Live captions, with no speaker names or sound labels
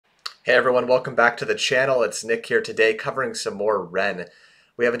Hey everyone, welcome back to the channel. It's Nick here today covering some more Ren.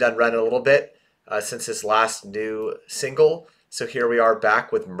 We haven't done Ren in a little bit since his last new single, so here we are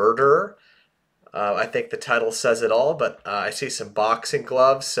back with Murderer. I think the title says it all, but I see some boxing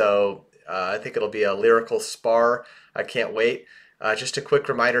gloves, so I think it'll be a lyrical spar. I can't wait. Just a quick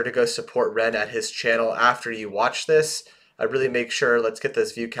reminder to go support Ren at his channel after you watch this. I really make sure, let's get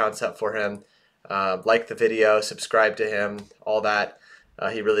those view counts up for him. Like the video, subscribe to him, all that.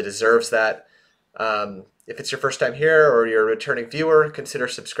 He really deserves that. If it's your first time here or you're a returning viewer, consider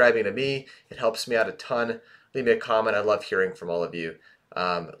subscribing to me. It helps me out a ton. Leave me a comment. I love hearing from all of you.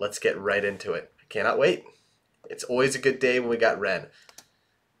 Let's get right into it. I cannot wait. It's always a good day when we got Ren.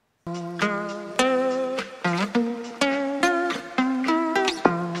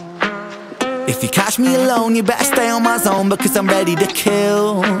 If you catch me alone, you better stay on my zone, because I'm ready to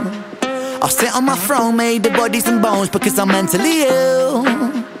kill. I'll sit on my throne, made of bodies and bones, because I'm mentally ill.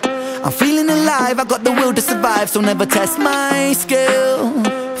 I'm feeling alive, I got the will to survive, so never test my skill.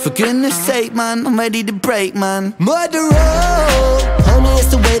 For goodness sake, man, I'm ready to break, man. Murderer, homie,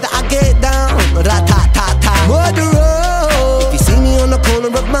 it's the way that I get down. Rat-tat-tat-tat. Murderer, if you see me on the corner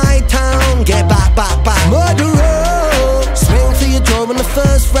of my town, get back, back, back. Murderer, swing for your jaw in the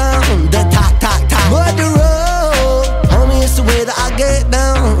first round. Tat-tat-tat. Murderer, homie, it's the way that I get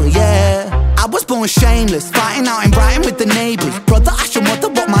down, yeah. I was born shameless, fighting out in Brighton with the neighbours. Brother, I should wonder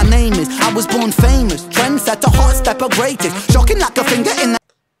what my name is. I was born famous, trendsetter, hot stepper, greatest. Shocking like a finger in the...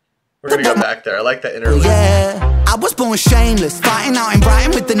 We're gonna go back there. I like that interlude. Yeah, I was born shameless, fighting out in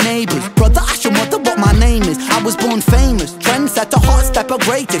Brighton with the neighbours. Brother, I should wonder what my name is. I was born famous, trendsetter, hot stepper,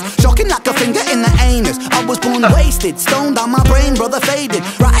 greatest. Shocking like a finger in the anus. I was born wasted, stoned on my brain, brother faded.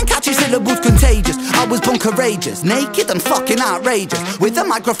 Writing catchy syllables contagious. I was born courageous, naked and fucking outrageous. With a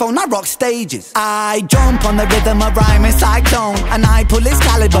microphone I rock stages. I jump on the rhythm of rhyming cyclone, and I pull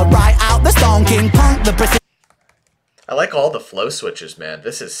Excalibur right out the stone. King Punk, the precision. I like all the flow switches, man.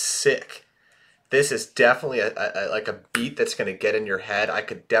 This is sick. This is definitely like a beat that's going to get in your head. I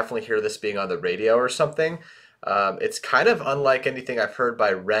could definitely hear this being on the radio or something. It's kind of unlike anything I've heard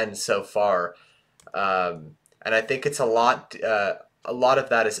by Ren so far. And I think it's a lot of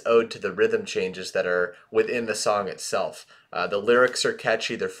that is owed to the rhythm changes that are within the song itself. The lyrics are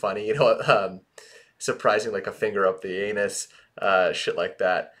catchy. They're funny. You know, surprising, like a finger up the anus, shit like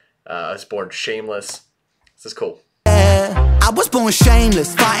that. I was born shameless. This is cool. I was born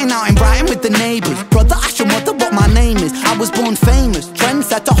shameless, fighting out in Brighton with the neighbours. Brother, I should wonder what my name is. I was born famous,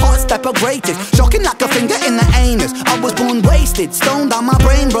 trendsetter, hot stepper, greatest. Shocking like a finger in the anus. I was born wasted, stoned on my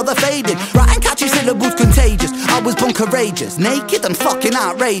brain, brother faded. Writing catchy syllables contagious. I was born courageous, naked and fucking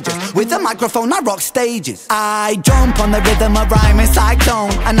outrageous. With a microphone I rock stages. I jump on the rhythm of rhyming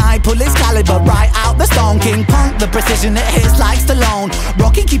cyclone, and I pull Excalibur right out the stone. King Punk, the precision it hits like Stallone.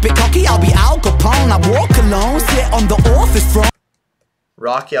 Rocky, keep it cocky, I'll be Al Capone. I walk alone, sit on the office throne.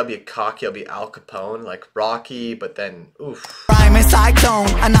 Rocky, I'll be cocky, I'll be Al Capone, like Rocky, but then, oof. Rhyming cyclone,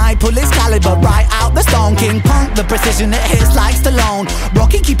 and I pull Excalibur right out the stone. King Punk, the precision it hits like Stallone.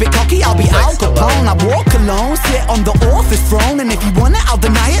 Rocky, keep it cocky, I'll be Al Capone. I walk alone, sit on the office throne, and if you want it, I'll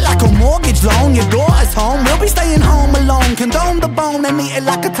deny it like a mortgage loan. Your daughter's home, we'll be staying home alone. Condone the bone and eat it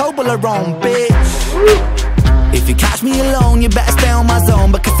like a Toblerone, bitch. If you catch me alone, you better stay on my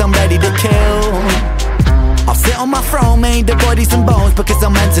zone, because I'm ready to kill. I'll sit on my throne, made of bodies and bones, because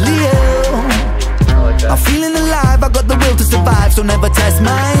I'm mentally ill. I'm feeling alive, I got the will to survive, so never test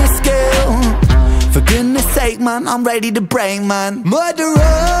my skill. For goodness sake, man, I'm ready to break, man. Murderer,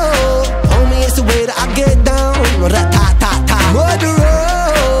 homie, it's the way that I get down. Rat-tat-tat-tat.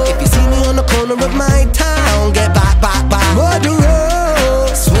 Murderer, if you see me on the corner of my town, get back, back, back. Murderer,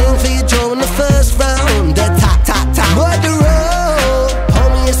 swing for your jaw in the first round. Tat-tat-tat. Murderer,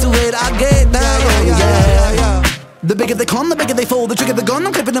 homie, it's the way that I get down. The bigger they come, the bigger they fall. The trigger the gun,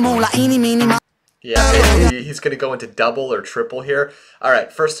 I'm clipping them all like eeny, meeny, miny. Yeah, he's going to go into double or triple here. All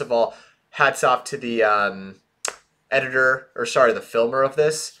right, first of all, hats off to the the filmer of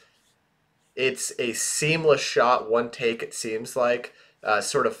this. It's a seamless shot, one take it seems like,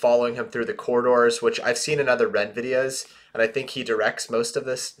 sort of following him through the corridors, which I've seen in other Ren videos, and I think he directs most of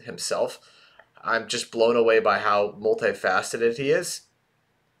this himself. I'm just blown away by how multifaceted he is.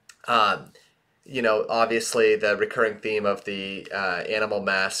 You know, obviously the recurring theme of the animal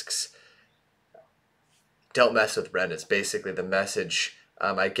masks, don't mess with Ren, is basically the message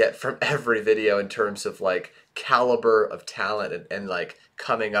I get from every video in terms of like caliber of talent and like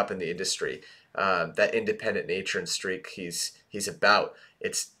coming up in the industry. That independent nature and streak he's about,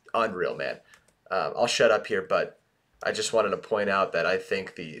 it's unreal, man. I'll shut up here, but I just wanted to point out that I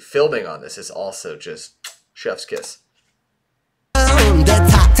think the filming on this is also just chef's kiss. The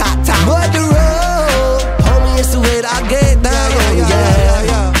top, top, top.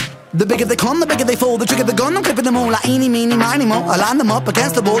 con, the bigger they fall. The trigger the gun, I'm clipping them all like eeny, meeny, miny, mo. I line them up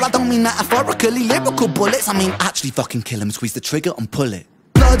against the wall. I don't mean metaphorically, lyrical bullets. I mean actually fucking kill them, squeeze the trigger and pull it.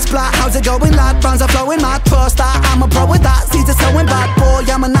 Blood splat, how's it going, lad? Rounds are flowing, mad. Trust that, I'm a pro with that. Seeds are sowing bad, boy.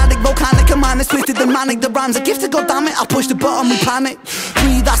 I'm an addict, volcanic, a man is twisted and manic. The rhymes are gifted, goddammit. I push the button, we panic.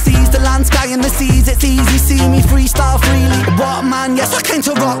 Breathe, I seize the land, sky and the seas. It's easy, see me freestyle freely. What man? Yes, I came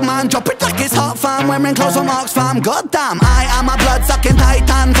to rock, man. Drop it like it's hot, fam. Wearing clothes from Oxfam. Goddamn, I am a blood sucking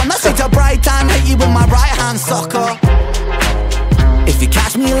titan. From the street to Brighton, hit you with my right hand, sucker. If you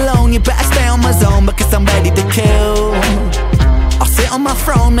catch me alone, you better stay on my zone because I'm ready to kill. I'll sit on my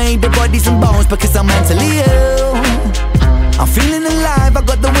throne, made of bodies and bones because I'm mentally ill. I'm feeling alive, I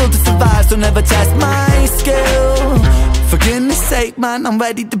got the will to survive, so never test my skill. For goodness sake, man, I'm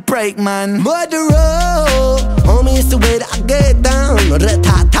ready to break, man. Murderer, homie, it's the way that I get down.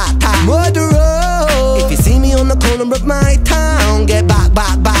 Ra-ta-ta-ta. Murderer, if you see me on the corner of my town, get back,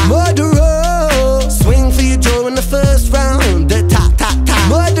 back, back. Murderer, swing for your jaw in the first round. Ta-ta-ta.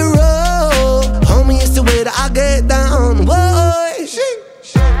 Murderer, homie, it's the way that I get down. Whoa.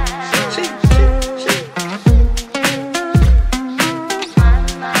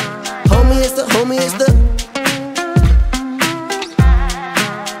 Homie, it's the homie, it's the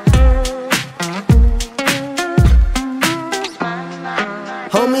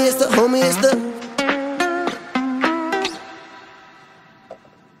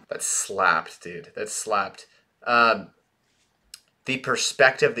That slapped, dude. That slapped. The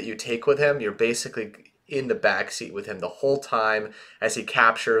perspective that you take with him, you're basically in the backseat with him the whole time as he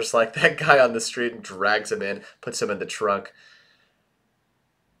captures like that guy on the street and drags him in, puts him in the trunk.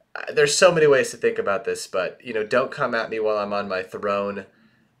 There's so many ways to think about this, but, you know, don't come at me while I'm on my throne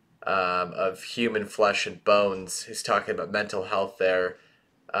of human flesh and bones. He's talking about mental health there.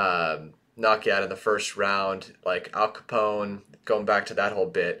 Knock you out in the first round, like Al Capone, going back to that whole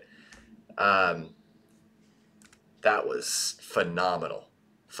bit. That was phenomenal.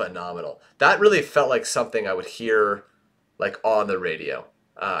 Phenomenal. That really felt like something I would hear like on the radio.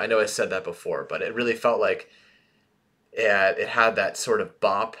 I know I said that before, but it really felt like it had that sort of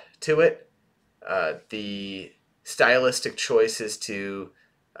bop to it. The stylistic choices to,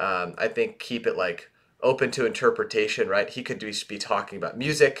 I think, keep it like open to interpretation, right? He could just be talking about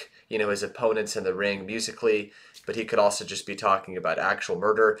music, you know, his opponents in the ring musically, but he could also just be talking about actual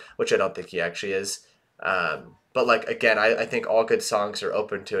murder, which I don't think he actually is. But like, again, I think all good songs are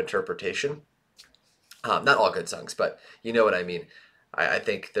open to interpretation. Not all good songs, but you know what I mean. I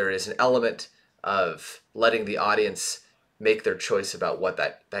think there is an element of letting the audience make their choice about what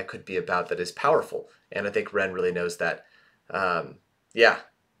that could be about that is powerful. And I think Ren really knows that. Yeah,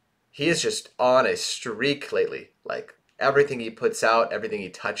 he is just on a streak lately. Like everything he puts out, everything he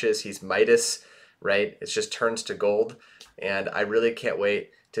touches, he's Midas, right? It just turns to gold. And I really can't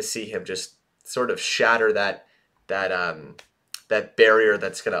wait to see him just sort of shatter that barrier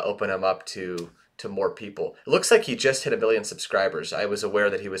that's going to open him up to more people. It looks like he just hit 1 million subscribers. I was aware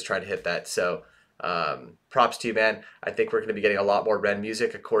that he was trying to hit that. So props to you, man. I think we're going to be getting a lot more Ren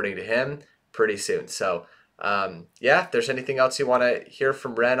music, according to him, pretty soon. So yeah, if there's anything else you want to hear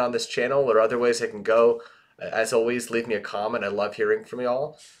from Ren on this channel or other ways I can go, as always, leave me a comment. I love hearing from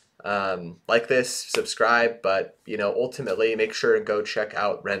y'all. Like this, subscribe, but you know, ultimately make sure and go check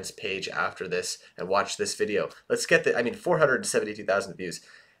out Ren's page after this and watch this video. Let's get 472,000 views.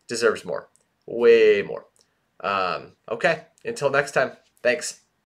 Deserves more. Way more. Okay, until next time, thanks.